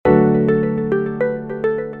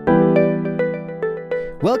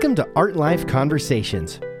Welcome to Art Life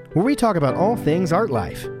Conversations, where we talk about all things art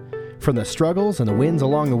life. From the struggles and the wins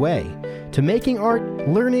along the way, to making art,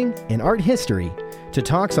 learning, and art history, to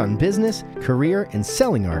talks on business, career, and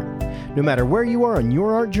selling art. No matter where you are on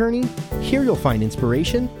your art journey, here you'll find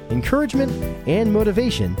inspiration, encouragement, and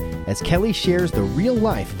motivation as Kelly shares the real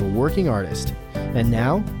life of a working artist. And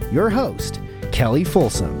now, your host, Kelly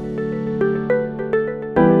Folsom.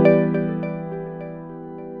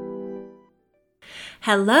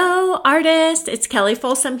 Hello, artists. It's Kelly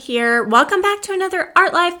Folsom here. Welcome back to another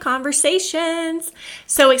Art Life Conversations.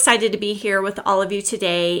 So excited to be here with all of you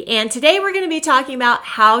today. And today we're going to be talking about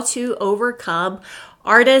how to overcome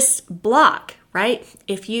artist block, right?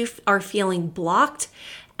 If you are feeling blocked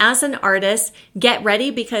as an artist, get ready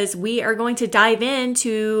because we are going to dive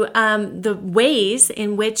into the ways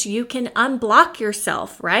in which you can unblock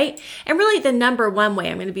yourself, right? And really the number one way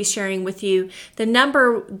I'm going to be sharing with you, the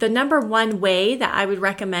number one way that I would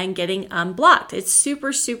recommend getting unblocked. It's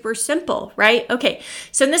super, super simple, right? Okay,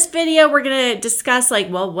 so in this video, we're going to discuss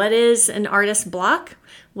what is an artist block?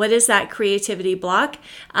 What is that creativity block?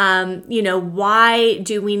 Why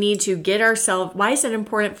do we need to why is it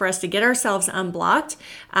important for us to get ourselves unblocked?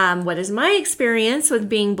 What is my experience with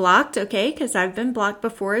being blocked? Okay, because I've been blocked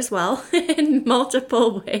before as well in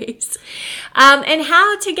multiple ways. And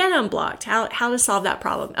how to get unblocked, how to solve that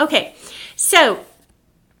problem. Okay, so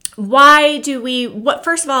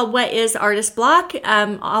first of all, what is artist block?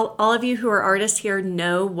 All of you who are artists here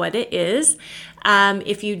know what it is.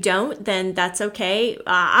 If you don't, then that's okay.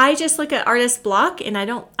 I just look at artist block and I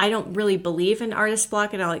don't really believe in artist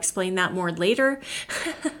block, and I'll explain that more later.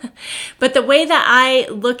 But the way that I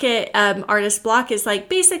look at artist block is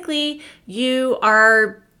basically you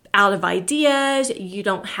are out of ideas, you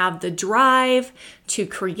don't have the drive to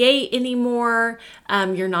create anymore,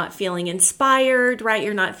 you're not feeling inspired, right?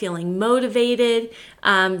 You're not feeling motivated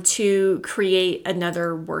to create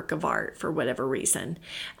another work of art for whatever reason.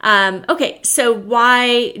 Okay, so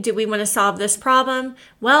why do we want to solve this problem?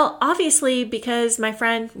 Well, obviously, because my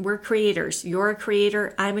friend, we're creators. You're a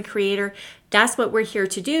creator, I'm a creator. That's what we're here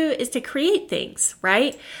to do, is to create things,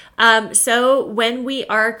 right? So when we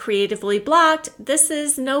are creatively blocked, this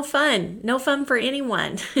is no fun for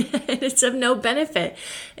anyone. It's of no benefit.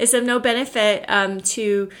 It's of no benefit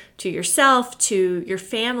to yourself, to your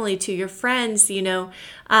family, to your friends, and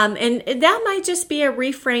that might just be a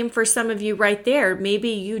reframe for some of you right there. Maybe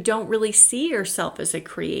you don't really see yourself as a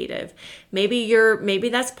creative. Maybe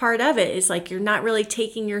that's part of it. Is you're not really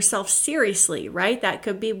taking yourself seriously, right? That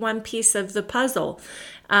could be one piece of the puzzle.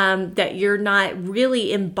 That you're not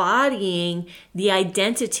really embodying the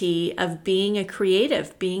identity of being a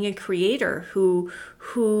creative, being a creator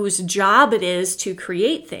whose job it is to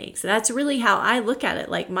create things. That's really how I look at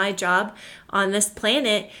it. My job on this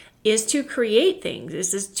planet is to create things.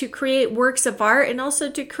 This is to create works of art, and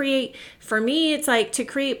also to create, for me, it's to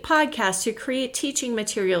create podcasts, to create teaching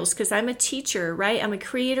materials, because I'm a teacher, right? I'm a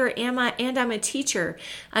creator and I'm a teacher.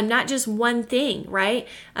 I'm not just one thing, right?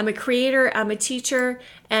 I'm a creator, I'm a teacher,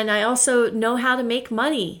 and I also know how to make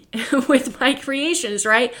money with my creations,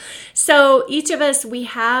 right? So each of us, we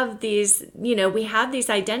have these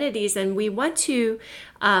identities, and we want to,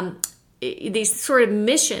 these sort of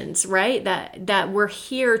missions, right, that we're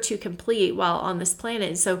here to complete while on this planet.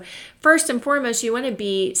 And so first and foremost, you want to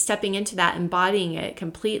be stepping into that, embodying it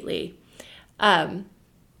completely,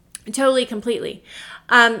 totally completely.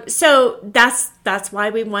 So that's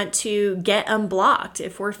why we want to get unblocked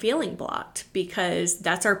if we're feeling blocked, because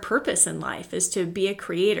that's our purpose in life, is to be a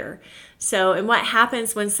creator. So, and what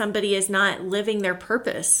happens when somebody is not living their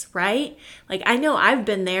purpose, right? I know I've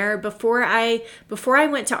been there before I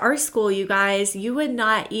went to art school, you guys. You would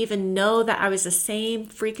not even know that I was the same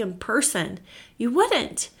freaking person. You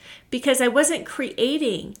wouldn't, because I wasn't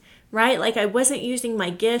creating, right? I wasn't using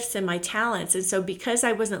my gifts and my talents. And so because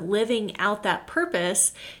I wasn't living out that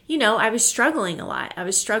purpose, I was struggling a lot. I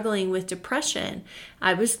was struggling with depression.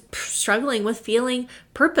 I was struggling with feeling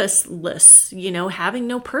purposeless, having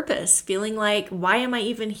no purpose, feeling why am I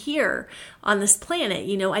even here on this planet?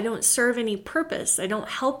 I don't serve any purpose. I don't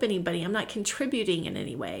help anybody. I'm not contributing in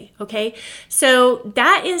any way. Okay. So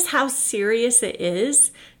that is how serious it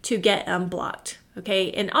is to get unblocked.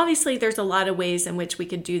 Okay. And obviously there's a lot of ways in which we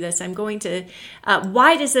could do this. I'm going to,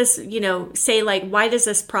 why does this, say why does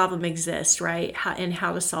this problem exist, right? And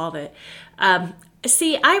how to solve it.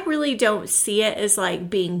 See, I really don't see it as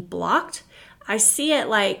being blocked. I see it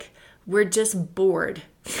we're just bored,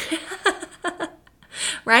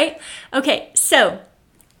 right? Okay. So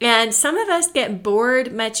And some of us get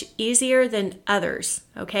bored much easier than others,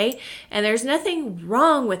 okay? And there's nothing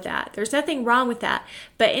wrong with that. There's nothing wrong with that.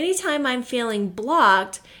 But anytime I'm feeling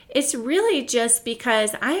blocked, it's really just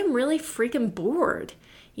because I am really freaking bored.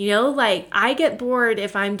 Like I get bored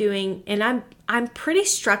if I'm doing, and I'm pretty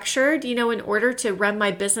structured, in order to run my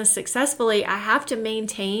business successfully, I have to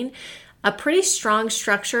maintain a pretty strong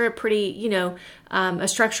structure, a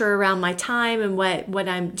structure around my time and what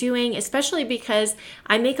I'm doing, especially because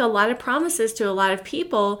I make a lot of promises to a lot of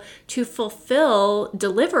people to fulfill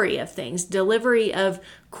delivery of things, delivery of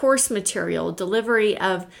course material, delivery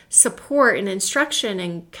of support and instruction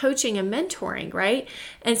and coaching and mentoring, right?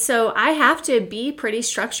 And so I have to be pretty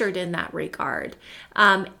structured in that regard.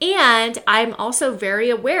 And I'm also very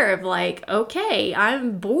aware of okay,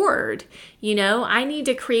 I'm bored, I need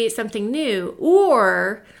to create something new.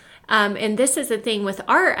 Or, and this is the thing with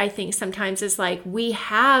art, I think sometimes is we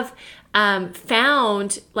have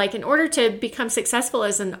found, in order to become successful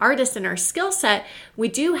as an artist in our skill set, we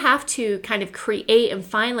do have to kind of create and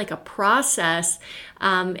find a process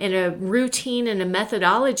and a routine and a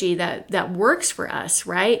methodology that works for us,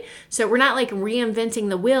 right? So we're not reinventing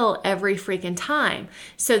the wheel every freaking time,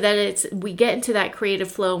 so that we get into that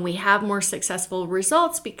creative flow and we have more successful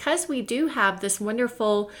results because we do have this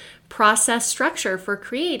wonderful process structure for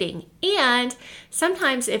creating. And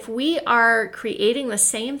sometimes if we are creating the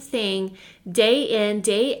same thing day in,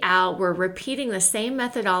 day out, we're repeating the same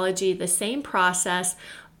methodology, the same process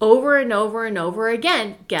over and over and over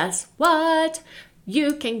again, guess what?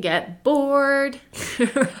 You can get bored.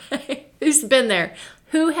 Right? Who's been there?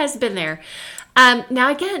 Who has been there? Now,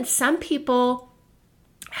 again, some people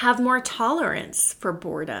have more tolerance for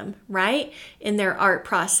boredom, right? In their art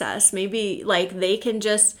process. Maybe they can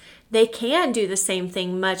do the same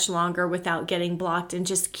thing much longer without getting blocked and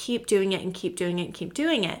just keep doing it and keep doing it and keep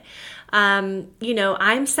doing it.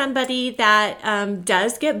 I'm somebody that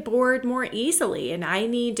does get bored more easily, and I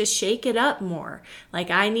need to shake it up more.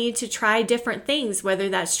 I need to try different things, whether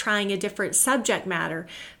that's trying a different subject matter.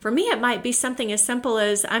 For me, it might be something as simple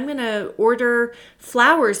as I'm going to order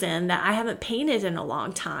flowers in that I haven't painted in a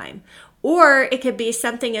long time. Or it could be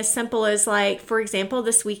something as simple as for example,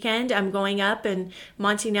 this weekend I'm going up and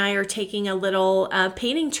Monty and I are taking a little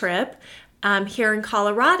painting trip here in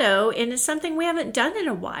Colorado, and it's something we haven't done in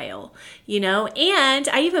a while, and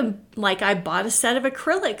I even I bought a set of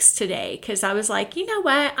acrylics today because I was you know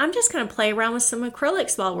what, I'm just going to play around with some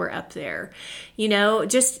acrylics while we're up there,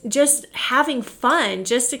 just having fun,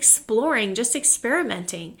 just exploring, just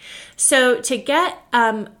experimenting. So to get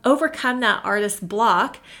overcome that artist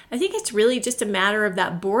block, I think it's really just a matter of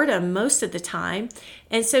that boredom most of the time.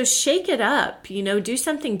 And so shake it up, do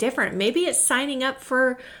something different. Maybe it's signing up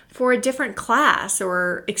for a different class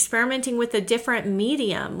or experimenting with a different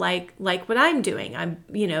medium, like what I'm doing. I'm,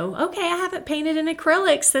 okay, I haven't painted in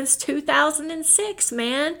acrylics since 2006,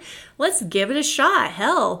 man. Let's give it a shot.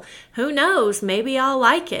 Hell, who knows? Maybe I'll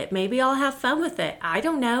like it. Maybe I'll have fun with it. I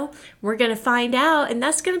don't know. We're going to find out, and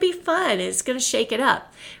that's going to be fun. It's going to shake it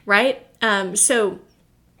up, right? So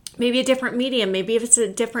maybe a different medium, maybe if it's a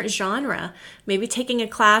different genre, maybe taking a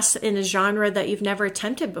class in a genre that you've never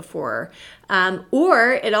attempted before.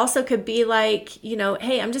 Or it also could be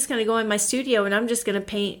hey, I'm just going to go in my studio and I'm just going to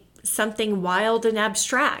paint something wild and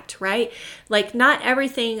abstract, right? Not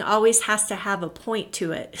everything always has to have a point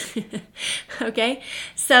to it. Okay?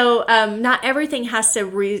 So not everything has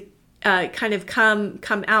to kind of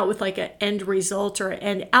come out with an end result or an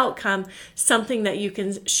end outcome, something that you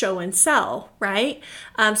can show and sell, right?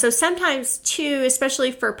 So sometimes too,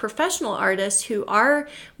 especially for professional artists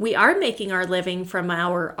we are making our living from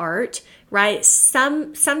our art, right?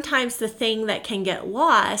 Sometimes the thing that can get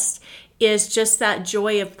lost is just that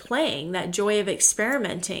joy of playing, that joy of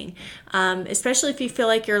experimenting, especially if you feel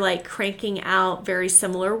like you're cranking out very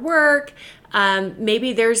similar work. Maybe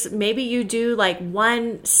you do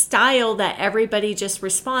one style that everybody just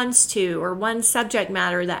responds to, or one subject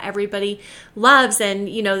matter that everybody loves, and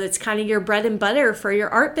that's kind of your bread and butter for your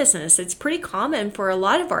art business. It's pretty common for a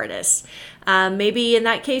lot of artists. Maybe in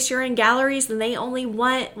that case you're in galleries and they only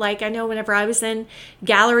want, I know whenever I was in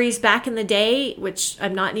galleries back in the day, which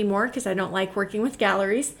I'm not anymore because I don't like working with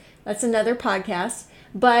galleries. That's another podcast.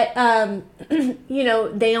 But,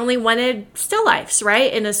 they only wanted still lifes,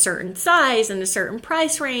 right? In a certain size and a certain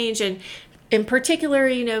price range. And in particular,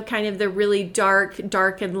 kind of the really dark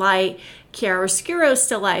and light chiaroscuro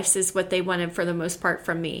still lifes is what they wanted for the most part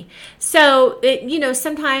from me. So,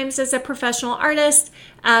 sometimes as a professional artist,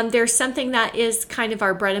 there's something that is kind of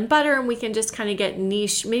our bread and butter, and we can just kind of get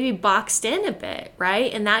niche, maybe boxed in a bit,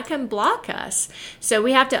 right? And that can block us. So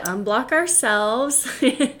we have to unblock ourselves,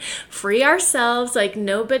 free ourselves, like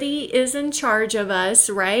nobody is in charge of us,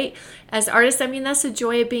 right? As artists, that's the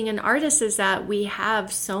joy of being an artist, is that we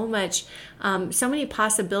have so much, so many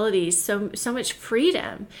possibilities, so much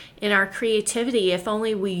freedom in our creativity if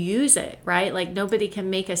only we use it, right? Like nobody can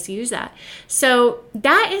make us use that. So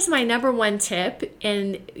that is my number one tip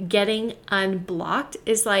in getting unblocked,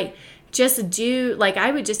 is like, just do, like,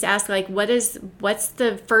 I would just ask, like, what's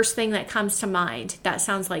the first thing that comes to mind that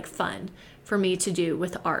sounds like fun for me to do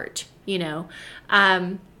with art,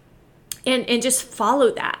 and just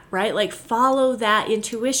follow that, right? Like follow that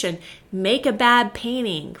intuition. Make a bad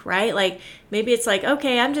painting, right? Like maybe it's like,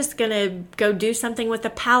 okay, I'm just going to go do something with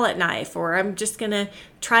a palette knife, or I'm just going to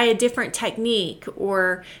try a different technique,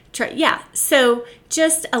 or So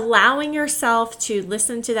just allowing yourself to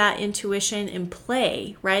listen to that intuition and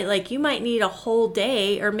play, right? Like you might need a whole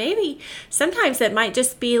day, or maybe sometimes it might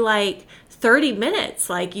just be like 30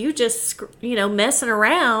 minutes, like you just, messing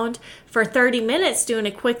around for 30 minutes doing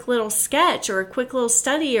a quick little sketch or a quick little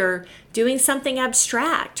study or doing something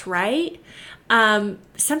abstract, right?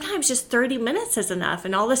 Sometimes just 30 minutes is enough.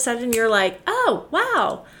 And all of a sudden you're like, oh,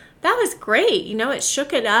 wow, that was great. It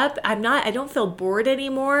shook it up. I don't feel bored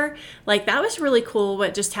anymore. Like that was really cool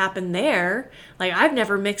what just happened there. Like I've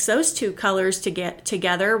never mixed those two colors to get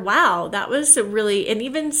together. Wow, that was and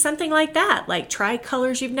even something like that, like try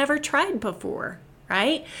colors you've never tried before,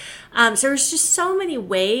 right? So there's just so many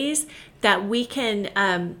ways that we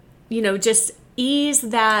can, just ease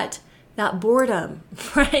that boredom,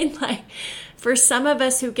 right? Like for some of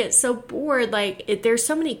us who get so bored, there's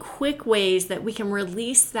so many quick ways that we can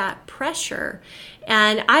release that pressure.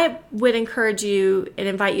 And I would encourage you and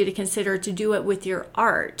invite you to consider to do it with your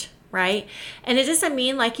art, right? And it doesn't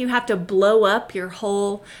mean like you have to blow up your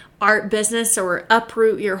whole art business or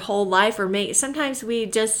uproot your whole life, or sometimes we're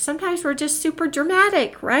just super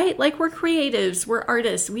dramatic, right? Like we're creatives, we're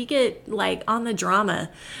artists. We get like on the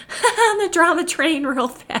drama, on the drama train real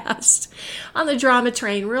fast,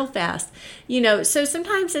 so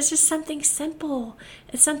sometimes it's just something simple.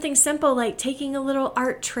 It's something simple like taking a little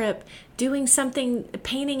art trip, doing something,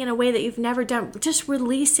 painting in a way that you've never done, just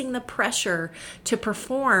releasing the pressure to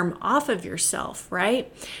perform off of yourself,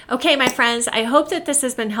 right? Okay, my friends, I hope that this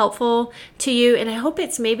has been helpful to you, and I hope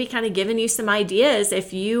it's maybe kind of given you some ideas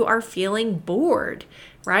if you are feeling bored,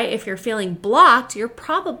 right? If you're feeling blocked, you're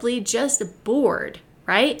probably just bored,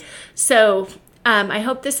 right? So I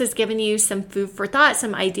hope this has given you some food for thought,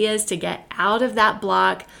 some ideas to get out of that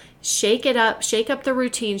block. Shake it up, shake up the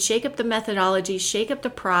routine, shake up the methodology, shake up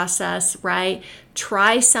the process, right?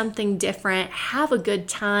 Try something different, have a good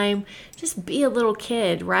time, just be a little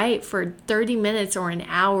kid, right? For 30 minutes or an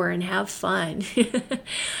hour and have fun.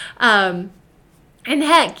 And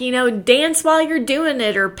heck, dance while you're doing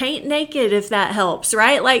it, or paint naked if that helps,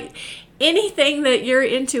 right? Like anything that your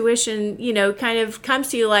intuition, kind of comes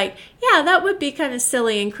to you like, yeah, that would be kind of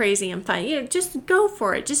silly and crazy and fun. Just go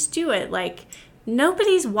for it. Just do it. Like,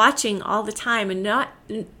 nobody's watching all the time, and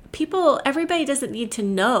everybody doesn't need to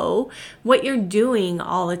know what you're doing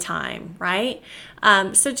all the time, right?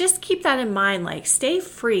 So just keep that in mind, like stay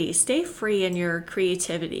free in your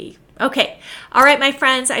creativity. Okay. All right, my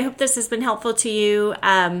friends, I hope this has been helpful to you.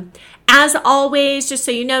 As always, just so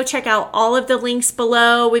you know, check out all of the links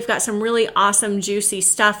below. We've got some really awesome, juicy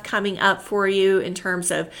stuff coming up for you in terms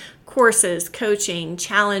of courses, coaching,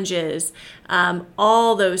 challenges,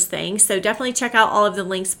 all those things. So definitely check out all of the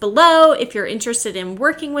links below if you're interested in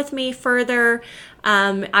working with me further,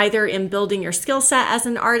 either in building your skill set as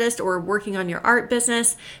an artist or working on your art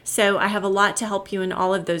business. So I have a lot to help you in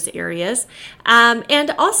all of those areas.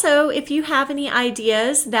 And also, if you have any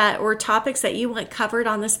ideas or topics that you want covered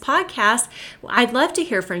on this podcast, I'd love to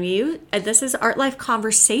hear from you. This is Art Life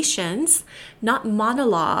Conversations, not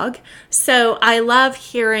monologue. So I love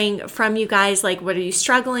hearing from you guys, like, what are you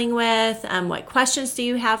struggling with? What questions do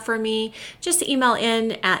you have for me? Just email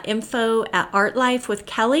in at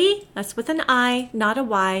info@artlifewithkelly, that's with an I, not a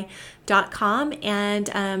Y.com. And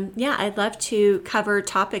I'd love to cover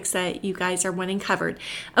topics that you guys are wanting covered.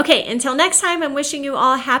 Okay, until next time, I'm wishing you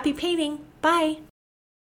all happy painting. Bye.